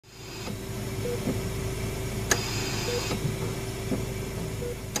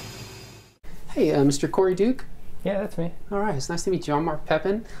Hey, Mr. Corey Duke. Yeah, that's me. All right, it's nice to meet you. I'm Mark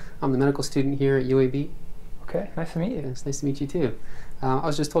Pepin. I'm the medical student here at UAB. Okay, nice to meet you. It's nice to meet you too. I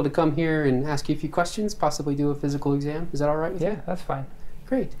was just told to come here and ask you a few questions, possibly do a physical exam. Is that all right with you? Yeah, that's fine.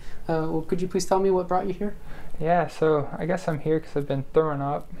 Great. Well, could you please tell me what brought you here? Yeah, so I guess I'm here because I've been throwing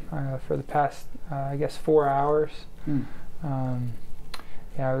up for the past, I guess, 4 hours. Yeah,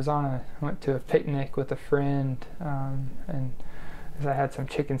 I went to a picnic with a friend, and I had some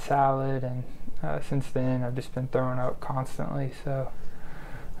chicken salad, and since then I've just been throwing up constantly, so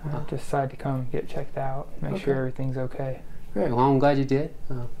I just decided to come get checked out, make sure everything's okay. Great, well I'm glad you did.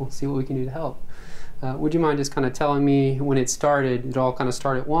 We'll see what we can do to help. Would you mind just kind of telling me when it started? Did it all kind of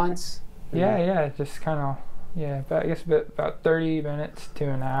start at once? Yeah, just kind of, I guess about 30 minutes to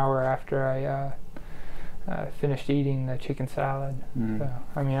an hour after I finished eating the chicken salad. So,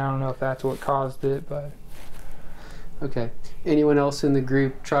 I mean, I don't know if that's what caused it, but... Okay. Anyone else in the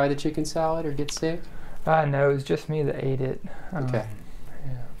group try the chicken salad or get sick? No, it was just me that ate it. Okay.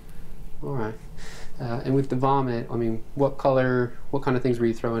 Yeah. All right. And with the vomit, I mean, what kind of things were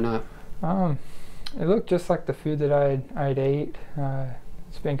you throwing up? It looked just like the food that I'd ate.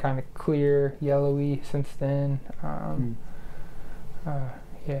 It's been kind of clear, yellowy since then.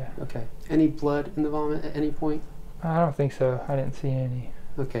 Yeah. Okay. Any blood in the vomit at any point? I don't think so. I didn't see any.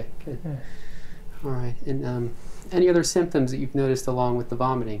 Okay, good. Yeah. All right. And any other symptoms that you've noticed along with the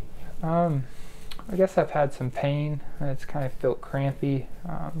vomiting? I guess I've had some pain. It's kind of felt crampy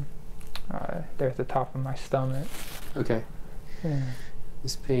there at the top of my stomach. Okay. Yeah.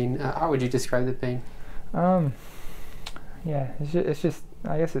 This pain, how would you describe the pain? Yeah, it's just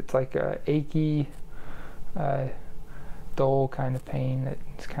I guess it's like a achy, dull kind of pain that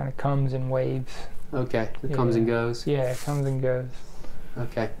kind of comes in waves. Okay, it comes and goes? Yeah, it comes and goes.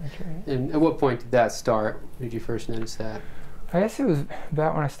 Okay. That's right. And at what point did that start? When did you first notice that? I guess it was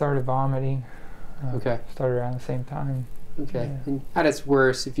about when I started vomiting. Okay. Started around the same time. Okay. Yeah. And at its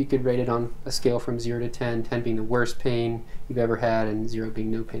worst, if you could rate it on a scale from 0 to 10, 10 being the worst pain you've ever had and 0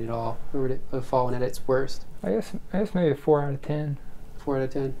 being no pain at all, where would it have fallen at its worst? I guess maybe a 4 out of 10. 4 out of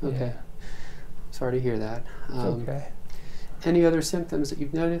 10? Okay. Yeah. Sorry to hear that. It's okay. Any other symptoms that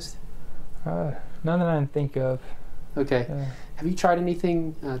you've noticed? None that I can think of. Okay. Have you tried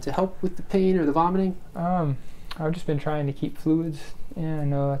anything to help with the pain or the vomiting? I've just been trying to keep fluids in. I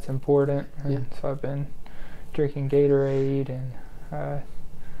know that's important. And so I've been drinking Gatorade and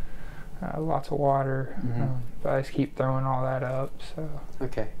lots of water. But I just keep throwing all that up. So.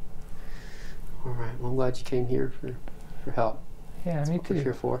 Okay. All right. Well, I'm glad you came here for help. Yeah, that's me what too. we're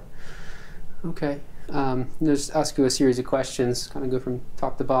here for. Okay. Just ask you a series of questions, kind of go from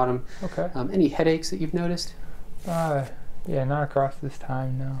top to bottom. Okay. Any headaches that you've noticed? Yeah, not across this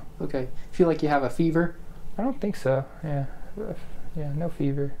time, no. Okay. Feel like you have a fever? I don't think so. Yeah. Yeah, no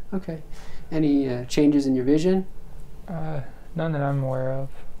fever. Okay. Any changes in your vision? None that I'm aware of.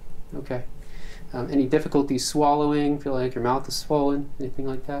 Okay. Any difficulty swallowing? Feel like your mouth is swollen? Anything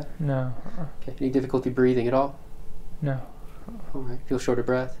like that? No. Okay. Any difficulty breathing at all? No. All right. Feel short of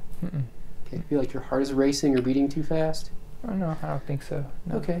breath? Okay. Feel like your heart is racing or beating too fast? Oh, no, I don't think so.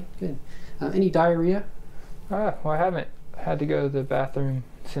 No. Okay, good. Any diarrhea? Well, I haven't had to go to the bathroom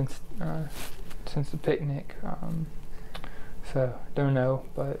since the picnic. So don't know,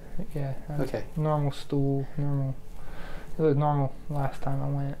 but yeah. Okay. Normal stool, normal. It was normal last time I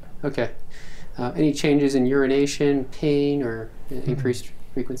went. Okay. Any changes in urination, pain, or increased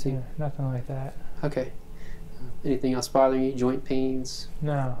frequency? Yeah, nothing like that. Okay. Anything else bothering you? Joint pains?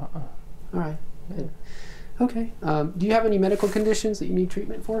 No. All right. Good. Okay. Do you have any medical conditions that you need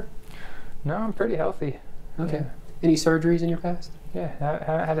treatment for? No, I'm pretty healthy. Okay. Yeah. Any surgeries in your past? Yeah, I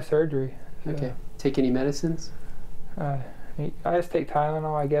haven't had a surgery. So. Okay. Take any medicines? I just take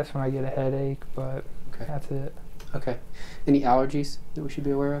Tylenol, I guess, when I get a headache, but that's it. Okay. Any allergies that we should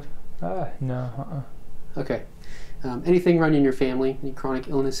be aware of? No. Okay. Anything running in your family? Any chronic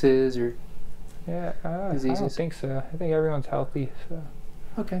illnesses or diseases? I don't think so. I think everyone's healthy. So.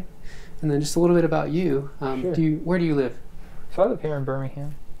 Okay. And then just a little bit about you. Sure. Where do you live? So I live here in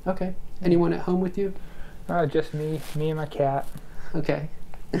Birmingham. Okay. Anyone at home with you? Just me and my cat. Okay.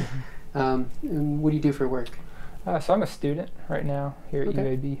 And what do you do for work? So I'm a student right now here at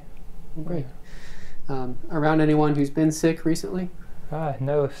UAB. Great. Around anyone who's been sick recently?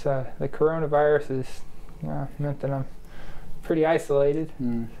 No, the coronavirus has meant that I'm pretty isolated.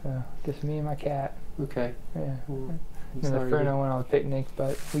 So just me and my cat. Okay. Yeah. Well, and a friend I went on a picnic,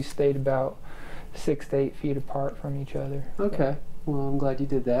 but we stayed about 6 to 8 feet apart from each other. Okay. Well, I'm glad you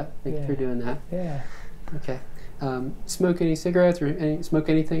did that. Thank you for doing that. Yeah. Okay. Smoke any cigarettes or smoke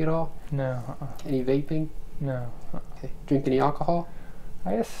anything at all? No. Any vaping? No. Okay. Drink any alcohol?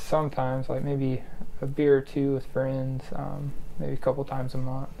 I guess sometimes, like maybe a beer or two with friends, maybe a couple times a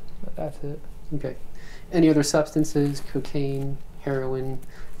month, but that's it. Okay. Any other substances? Cocaine, heroin,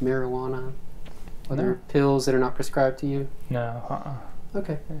 marijuana, other No. pills that are not prescribed to you? No,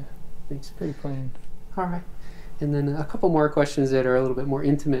 Okay. Yeah. Thanks. Pretty clean. All right. And then a couple more questions that are a little bit more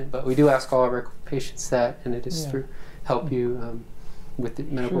intimate, but we do ask all of our patients that, and it is Yeah. to help you with the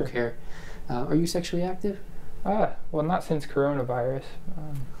medical Sure. care. Are you sexually active? Well, not since coronavirus,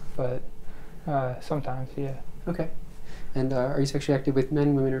 but sometimes, yeah. Okay. And are you sexually active with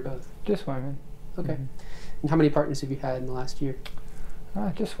men, women, or both? Just women. Okay. Mhm. And how many partners have you had in the last year?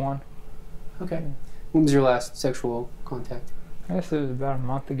 Just one. Okay. Yeah. When was your last sexual contact? I guess it was about a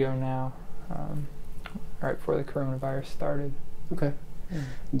month ago now, right before the coronavirus started. Okay. Yeah.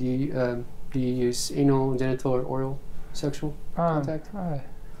 Do you use anal, genital, or oral sexual contact?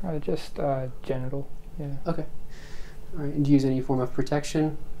 Just genital. Yeah. Okay. All right. And do you use any form of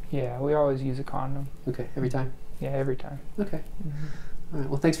protection? Yeah, we always use a condom. Okay. Every time? Yeah, every time. Okay. All right.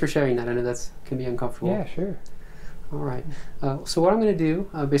 Well, thanks for sharing that. I know that's can be uncomfortable. Yeah, sure. All right. So what I'm going to do,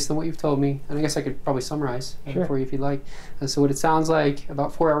 based on what you've told me, and I guess I could probably summarize Sure. for you if you'd like. So what it sounds like,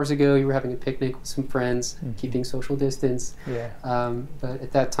 about 4 hours ago, you were having a picnic with some friends, keeping social distance. Yeah. But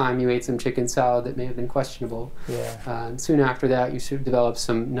at that time, you ate some chicken salad that may have been questionable. Yeah. And soon after that, you sort of developed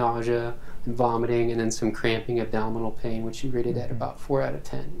some nausea and vomiting, and then some cramping abdominal pain, which you rated at about 4 out of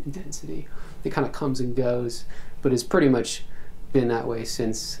 10 intensity. It kind of comes and goes, but it's pretty much been that way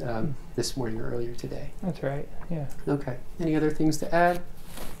since this morning or earlier today. That's right. Yeah. Okay. Any other things to add?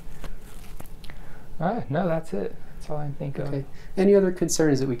 No, that's it. That's all I can think Okay. of. Any other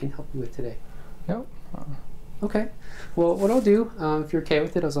concerns that we can help you with today? Nope. Okay. Well, what I'll do, if you're okay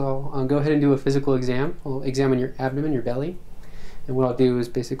with it, is I'll go ahead and do a physical exam. I'll examine your abdomen, your belly. And what I'll do is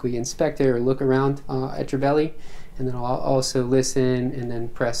basically inspect it or look around at your belly. And then I'll also listen and then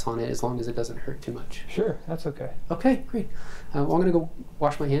press on it as long as it doesn't hurt too much. Sure, that's okay. Okay, great. Well, I'm going to go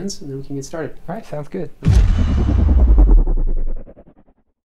wash my hands and then we can get started. All right, sounds good. Okay.